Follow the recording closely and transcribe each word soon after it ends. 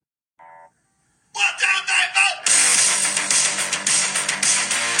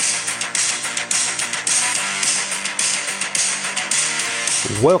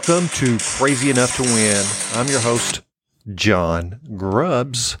Welcome to Crazy Enough to Win. I'm your host, John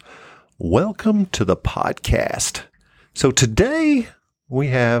Grubbs. Welcome to the podcast. So today we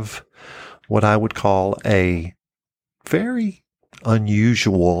have what I would call a very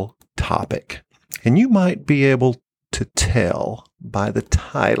unusual topic. And you might be able to tell by the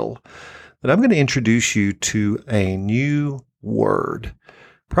title that I'm going to introduce you to a new word,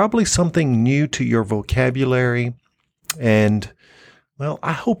 probably something new to your vocabulary. And well,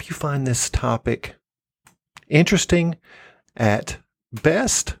 I hope you find this topic interesting at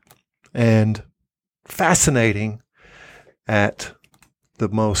best and fascinating at the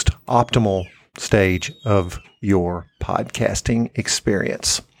most optimal stage of your podcasting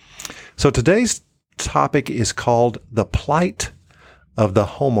experience. So today's topic is called the plight of the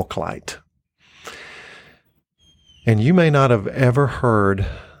Homoclite. And you may not have ever heard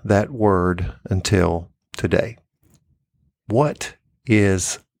that word until today. What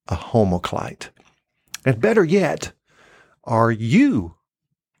is a homoclite? And better yet, are you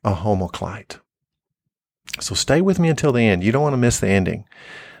a homoclite? So stay with me until the end. You don't want to miss the ending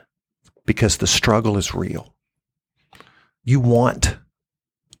because the struggle is real. You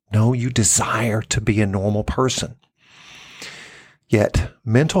desire to be a normal person. Yet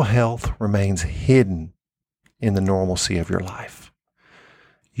mental health remains hidden in the normalcy of your life.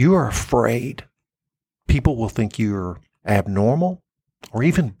 You are afraid people will think you're abnormal or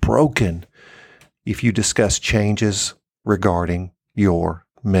even broken if you discuss changes regarding your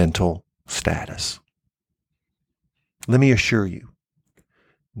mental status. Let me assure you,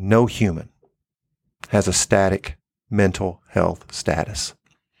 no human has a static mental health status.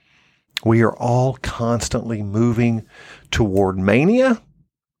 We are all constantly moving toward mania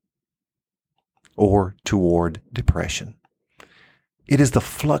or toward depression. It is the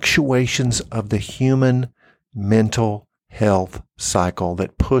fluctuations of the human mental health cycle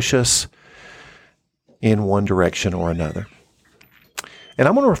that push us in one direction or another. And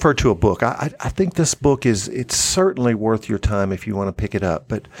I'm going to refer to a book. I think this book it's certainly worth your time if you want to pick it up.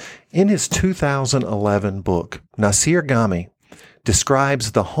 But in his 2011 book, Nasir Ghami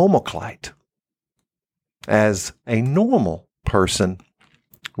describes the homoclite as a normal person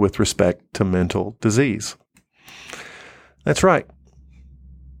with respect to mental disease. That's right.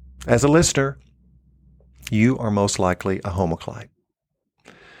 As a listener, you are most likely a homoclite.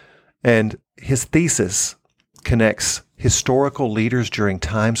 And his thesis connects historical leaders during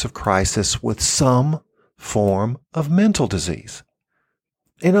times of crisis with some form of mental disease.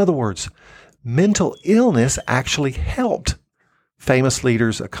 In other words, mental illness actually helped famous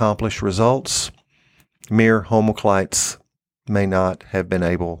leaders accomplish results mere homoclites may not have been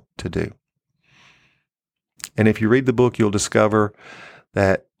able to do. And if you read the book, you'll discover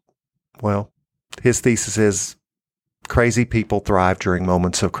that, well, his thesis is crazy people thrive during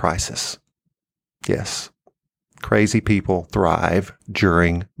moments of crisis. Yes, crazy people thrive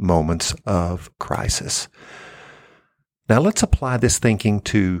during moments of crisis. Now let's apply this thinking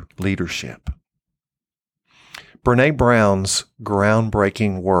to leadership. Brené Brown's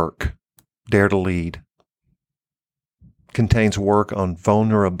groundbreaking work, Dare to Lead, contains work on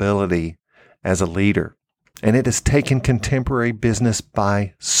vulnerability as a leader, and it has taken contemporary business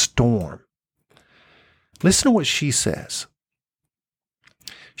by storm. Listen to what she says.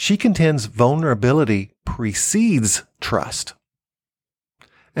 She contends vulnerability precedes trust.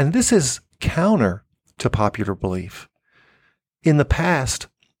 And this is counter to popular belief. In the past,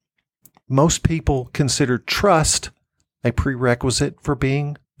 most people considered trust a prerequisite for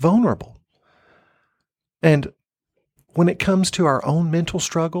being vulnerable. And when it comes to our own mental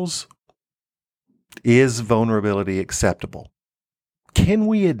struggles, is vulnerability acceptable? Can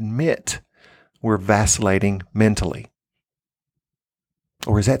we admit we're vacillating mentally?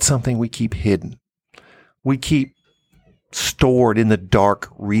 Or is that something we keep hidden? We keep stored in the dark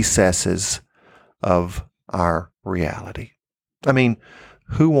recesses of our reality. I mean,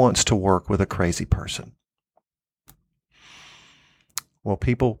 who wants to work with a crazy person? Well,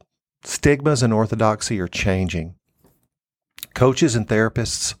 stigmas and orthodoxy are changing. Coaches and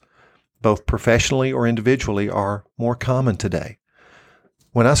therapists, both professionally or individually, are more common today.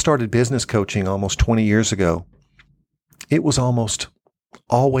 When I started business coaching almost 20 years ago, it was almost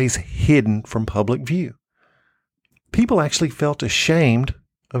always hidden from public view. People actually felt ashamed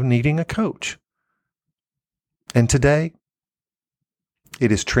of needing a coach. And today,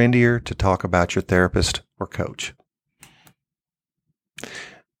 it is trendier to talk about your therapist or coach.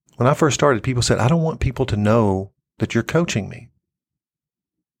 When I first started, people said, I don't want people to know that you're coaching me.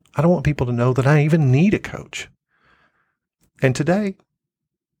 I don't want people to know that I even need a coach. And today,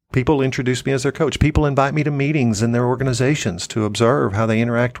 People introduce me as their coach. People invite me to meetings in their organizations to observe how they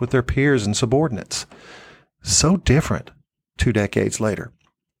interact with their peers and subordinates. So different 2 decades later.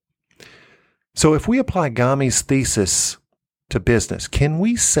 So if we apply Gami's thesis to business, can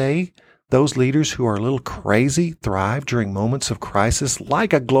we say those leaders who are a little crazy thrive during moments of crisis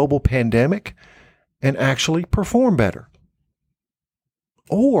like a global pandemic and actually perform better?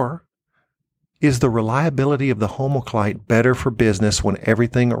 Or is the reliability of the Homoclite better for business when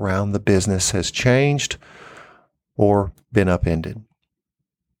everything around the business has changed or been upended?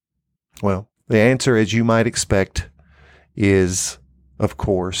 Well, the answer, as you might expect, is, of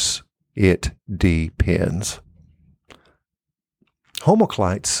course, it depends.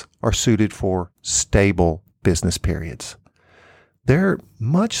 Homoclites are suited for stable business periods. They're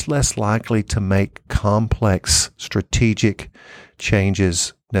much less likely to make complex strategic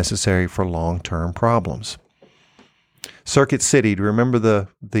changes necessary for long-term problems. Circuit City, do you remember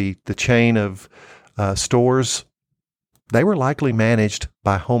the chain of stores? They were likely managed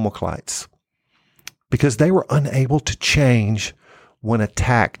by Homoclites because they were unable to change when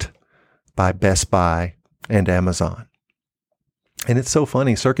attacked by Best Buy and Amazon. And it's so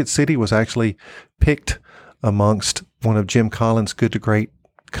funny, Circuit City was actually picked amongst one of Jim Collins' Good to Great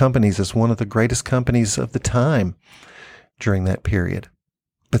companies as one of the greatest companies of the time during that period.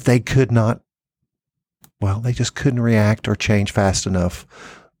 But they could not, they just couldn't react or change fast enough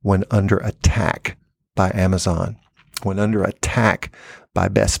when under attack by Amazon, when under attack by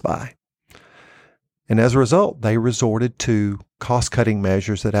Best Buy. And as a result, they resorted to cost-cutting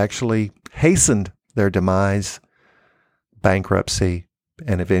measures that actually hastened their demise, bankruptcy,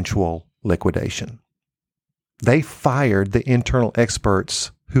 and eventual liquidation. They fired the internal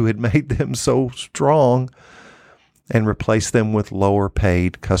experts who had made them so strong and replaced them with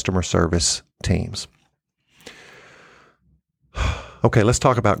lower-paid customer service teams. Okay, let's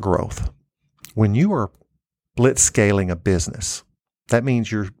talk about growth. When you are blitz scaling a business, that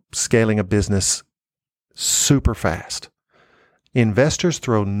means you're scaling a business super fast. Investors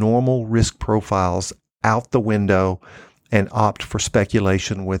throw normal risk profiles out the window and opt for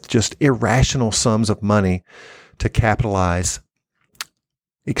speculation with just irrational sums of money to capitalize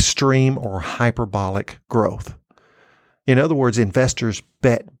extreme or hyperbolic growth. In other words, investors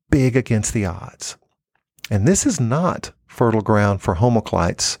bet big against the odds. And this is not fertile ground for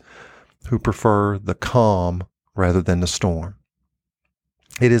Homoclites who prefer the calm rather than the storm.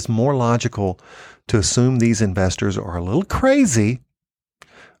 It is more logical to assume these investors are a little crazy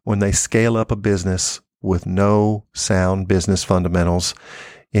when they scale up a business with no sound business fundamentals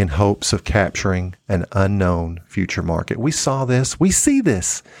in hopes of capturing an unknown future market. We see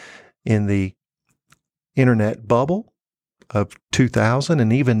this in the internet bubble of 2000,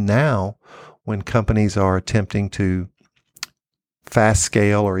 and even now when companies are attempting to fast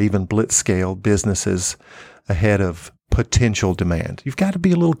scale or even blitz scale businesses ahead of potential demand. You've got to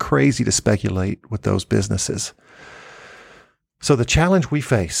be a little crazy to speculate with those businesses. So the challenge we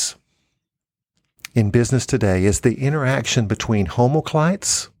face in business today is the interaction between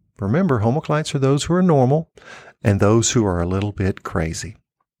Homoclites. Remember, Homoclites are those who are normal and those who are a little bit crazy.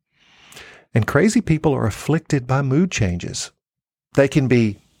 And crazy people are afflicted by mood changes. They can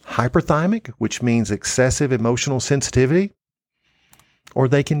be hyperthymic, which means excessive emotional sensitivity, or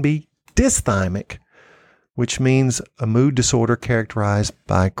they can be dysthymic, which means a mood disorder characterized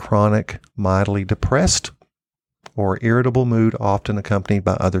by chronic, mildly depressed or irritable mood, often accompanied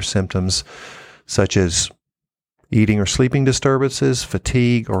by other symptoms such as eating or sleeping disturbances,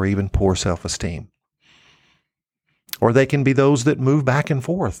 fatigue, or even poor self-esteem. Or they can be those that move back and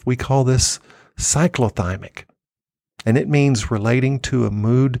forth. We call this cyclothymic. And it means relating to a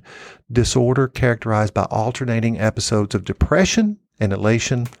mood disorder characterized by alternating episodes of depression and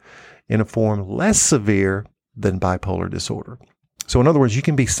elation in a form less severe than bipolar disorder. So in other words, you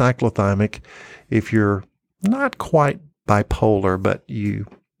can be cyclothymic if you're not quite bipolar, but you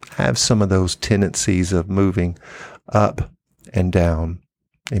have some of those tendencies of moving up and down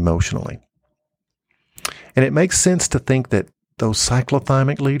emotionally. And it makes sense to think that those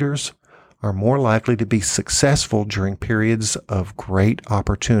cyclothymic leaders are more likely to be successful during periods of great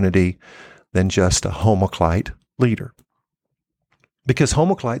opportunity than just a Homoclite leader. Because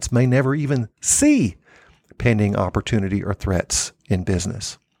Homoclites may never even see pending opportunity or threats in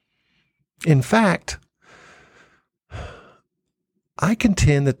business. In fact, I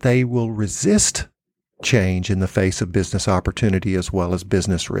contend that they will resist change in the face of business opportunity as well as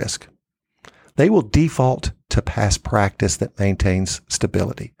business risk. They will default to past practice that maintains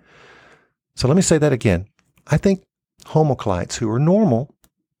stability. So let me say that again. I think Homoclites who are normal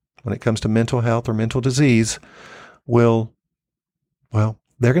when it comes to mental health or mental disease will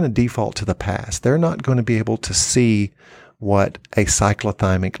they're going to default to the past. They're not going to be able to see what a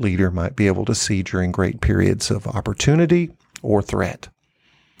cyclothymic leader might be able to see during great periods of opportunity or threat.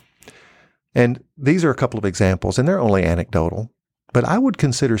 And these are a couple of examples, and they're only anecdotal, but I would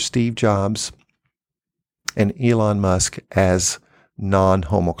consider Steve Jobs and Elon Musk as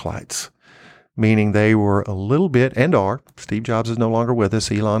non-homoclites, meaning they were a little bit, and are, Steve Jobs is no longer with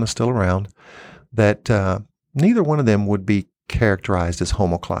us, Elon is still around, that neither one of them would be characterized as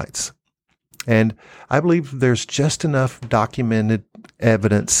homoclites. And I believe there's just enough documented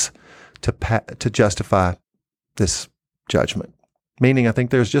evidence to justify this judgment. Meaning, I think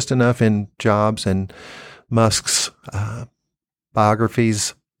there's just enough in Jobs and Musk's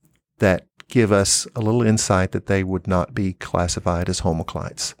biographies that give us a little insight that they would not be classified as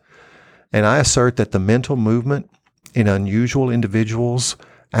homoclites. And I assert that the mental movement in unusual individuals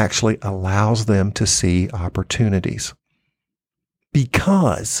actually allows them to see opportunities.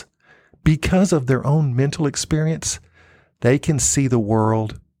 Because of their own mental experience, they can see the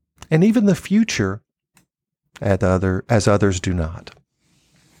world and even the future as others do not.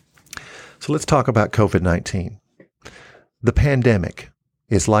 So let's talk about COVID-19. The pandemic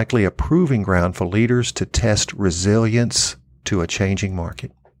is likely a proving ground for leaders to test resilience to a changing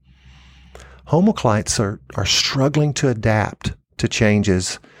market. Homoclites are struggling to adapt to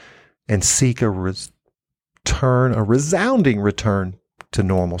changes and seek a resounding return to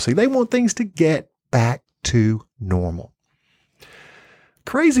normalcy. They want things to get back to normal.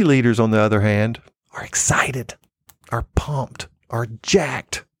 Crazy leaders, on the other hand, are excited, are pumped, are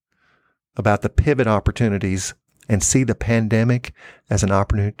jacked about the pivot opportunities and see the pandemic as an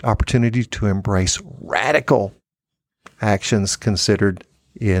opportunity to embrace radical actions considered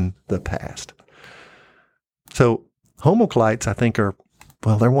in the past. So homoclites, I think, they're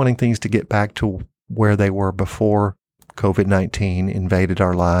wanting things to get back to where they were before COVID-19 invaded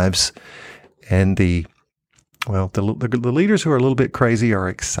our lives. And the leaders who are a little bit crazy are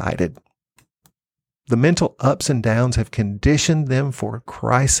excited. The mental ups and downs have conditioned them for a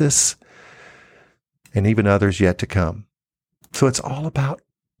crisis and even others yet to come. So it's all about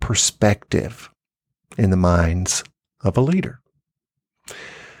perspective in the minds of a leader.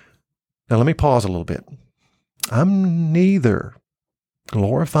 Now let me pause a little bit. I'm neither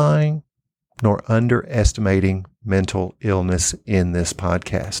glorifying nor underestimating mental illness in this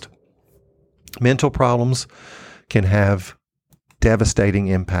podcast. Mental problems can have devastating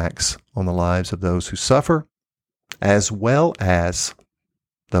impacts on the lives of those who suffer, as well as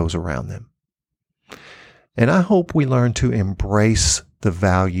those around them. And I hope we learn to embrace the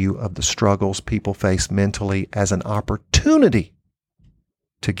value of the struggles people face mentally as an opportunity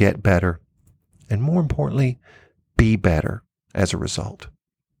to get better, and more importantly, be better as a result.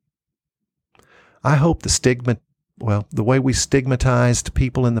 I hope the way we stigmatized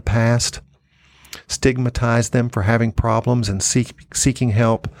people in the past, stigmatized them for having problems and seeking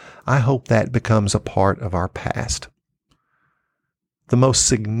help, I hope that becomes a part of our past. The most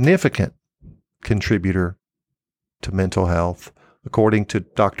significant contributor to mental health, according to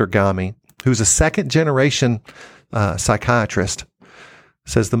Dr. Gami, who's a second-generation psychiatrist,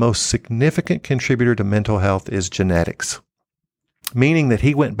 says the most significant contributor to mental health is genetics, meaning that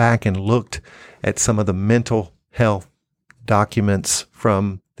he went back and looked at some of the mental health documents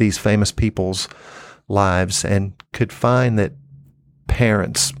from these famous people's lives and could find that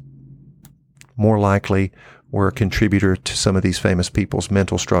parents more likely were a contributor to some of these famous people's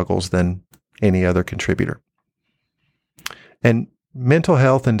mental struggles than any other contributor. And mental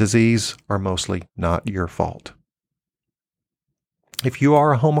health and disease are mostly not your fault. If you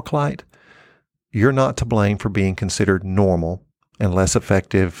are a homoclite, you're not to blame for being considered normal and less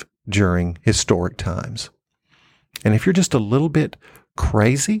effective during historic times. And if you're just a little bit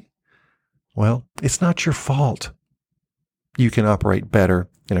crazy, well, it's not your fault. You can operate better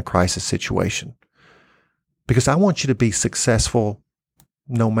in a crisis situation. Because I want you to be successful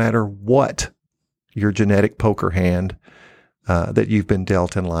no matter what your genetic poker hand that you've been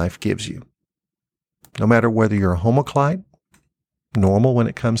dealt in life gives you. No matter whether you're a homoclite, normal when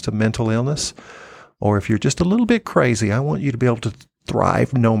it comes to mental illness, or if you're just a little bit crazy, I want you to be able to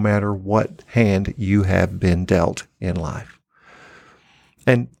thrive no matter what hand you have been dealt in life.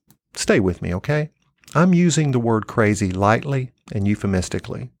 And stay with me, okay? I'm using the word crazy lightly and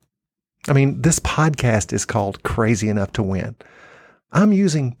euphemistically. I mean, this podcast is called Crazy Enough to Win. I'm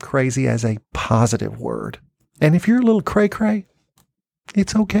using crazy as a positive word. And if you're a little cray-cray,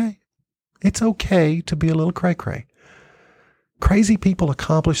 it's okay. It's okay to be a little cray-cray. Crazy people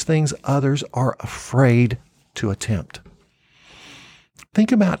accomplish things others are afraid to attempt.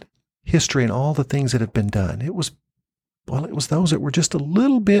 Think about history and all the things that have been done. It was Well, it was those that were just a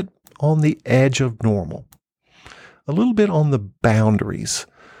little bit on the edge of normal, a little bit on the boundaries,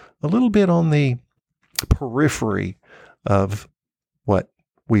 a little bit on the periphery of what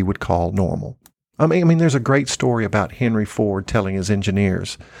we would call normal. I mean, there's a great story about Henry Ford telling his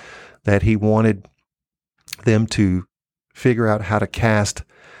engineers that he wanted them to figure out how to cast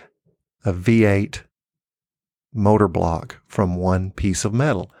a V8 motor block from one piece of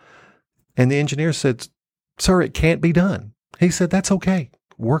metal. And the engineer said, "Sir, it can't be done." He said, "That's okay.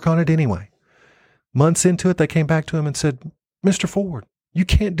 Work on it anyway." Months into it, they came back to him and said, "Mr. Ford, you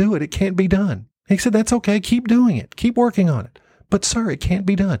can't do it. It can't be done." He said, "That's okay. Keep doing it. Keep working on it." "But sir, it can't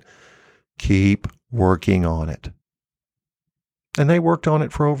be done." "Keep working on it." And they worked on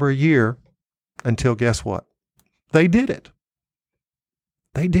it for over a year until guess what? They did it.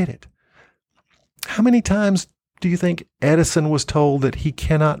 They did it. How many times do you think Edison was told that he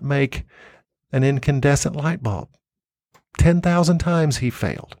cannot make an incandescent light bulb? 10,000 times he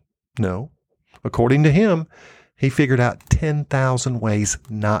failed. No. According to him, he figured out 10,000 ways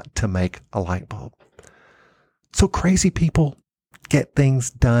not to make a light bulb. So crazy people get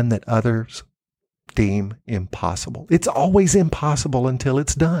things done that others deem impossible. It's always impossible until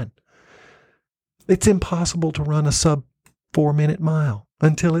it's done. It's impossible to run a sub 4-minute mile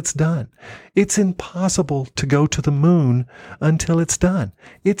until it's done. It's impossible to go to the moon until it's done.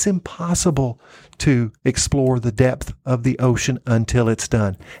 It's impossible to explore the depth of the ocean until it's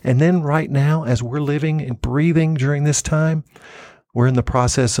done. And then right now, as we're living and breathing during this time, we're in the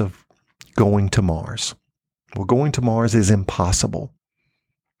process of going to Mars. Well, going to Mars is impossible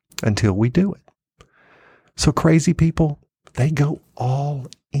until we do it. So crazy people, they go all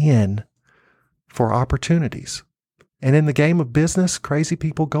in for opportunities. And in the game of business, crazy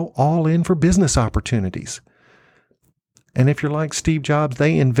people go all in for business opportunities. And if you're like Steve Jobs,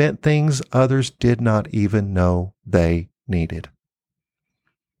 they invent things others did not even know they needed.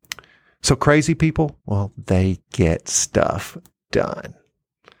 So crazy people, well, they get stuff done.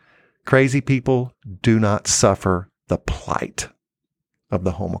 Crazy people do not suffer the plight of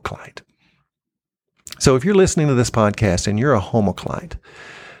the Homoclite. So if you're listening to this podcast and you're a Homoclite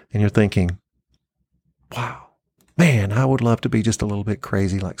and you're thinking, wow, man, I would love to be just a little bit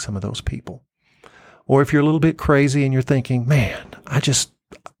crazy like some of those people. Or if you're a little bit crazy and you're thinking, man, I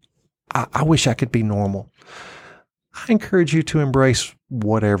wish I could be normal. I encourage you to embrace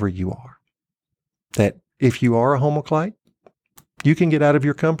whatever you are. That if you are a Homoclite, you can get out of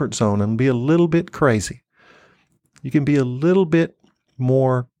your comfort zone and be a little bit crazy. You can be a little bit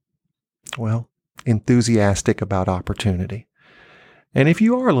more, enthusiastic about opportunity. And if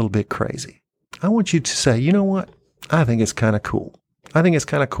you are a little bit crazy, I want you to say, you know what? I think it's kind of cool. I think it's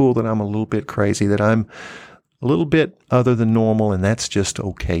kind of cool that I'm a little bit crazy, that I'm a little bit other than normal, and that's just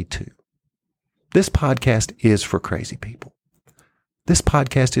okay too. This podcast is for crazy people. This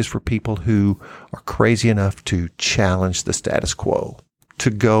podcast is for people who are crazy enough to challenge the status quo, to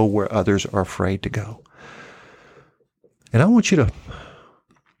go where others are afraid to go. And I want you to,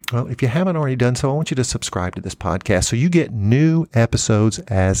 if you haven't already done so, I want you to subscribe to this podcast so you get new episodes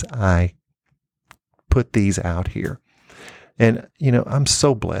as I put these out here. And, I'm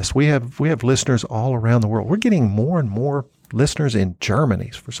so blessed. We have listeners all around the world. We're getting more and more listeners in Germany.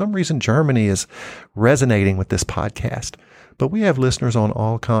 For some reason, Germany is resonating with this podcast. But we have listeners on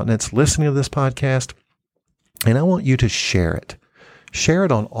all continents listening to this podcast. And I want you to share it. Share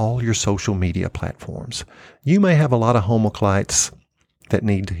it on all your social media platforms. You may have a lot of Homoclites that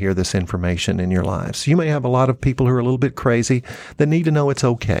need to hear this information in your lives. You may have a lot of people who are a little bit crazy that need to know it's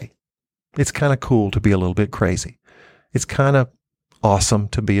okay. It's kind of cool to be a little bit crazy. It's kind of awesome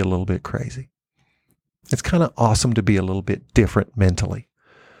to be a little bit crazy. It's kind of awesome to be a little bit different mentally.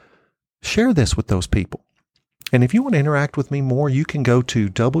 Share this with those people. And if you want to interact with me more, you can go to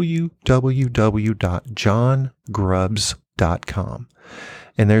www.johngrubbs.com.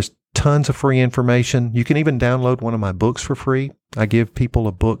 And there's tons of free information. You can even download one of my books for free. I give people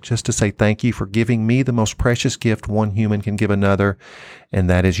a book just to say thank you for giving me the most precious gift one human can give another, and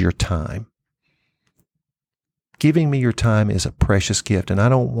that is your time. Giving me your time is a precious gift, and I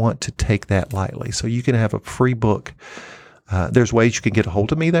don't want to take that lightly. So you can have a free book. There's ways you can get a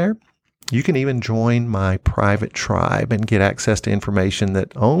hold of me there. You can even join my private tribe and get access to information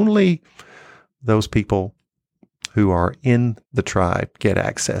that only those people who are in the tribe get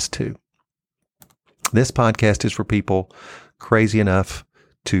access to. This podcast is for people crazy enough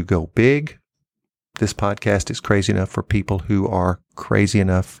to go big. This podcast is crazy enough for people who are crazy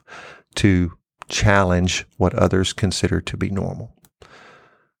enough to challenge what others consider to be normal.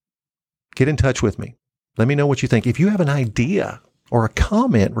 Get in touch with me. Let me know what you think. If you have an idea or a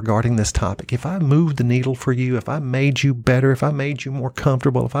comment regarding this topic, if I moved the needle for you, if I made you better, if I made you more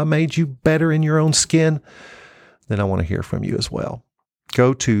comfortable, if I made you better in your own skin, then I want to hear from you as well.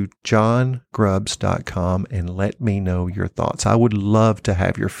 Go to johngrubbs.com and let me know your thoughts. I would love to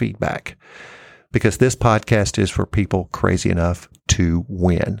have your feedback because this podcast is for people crazy enough to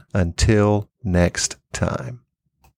win. Until next time.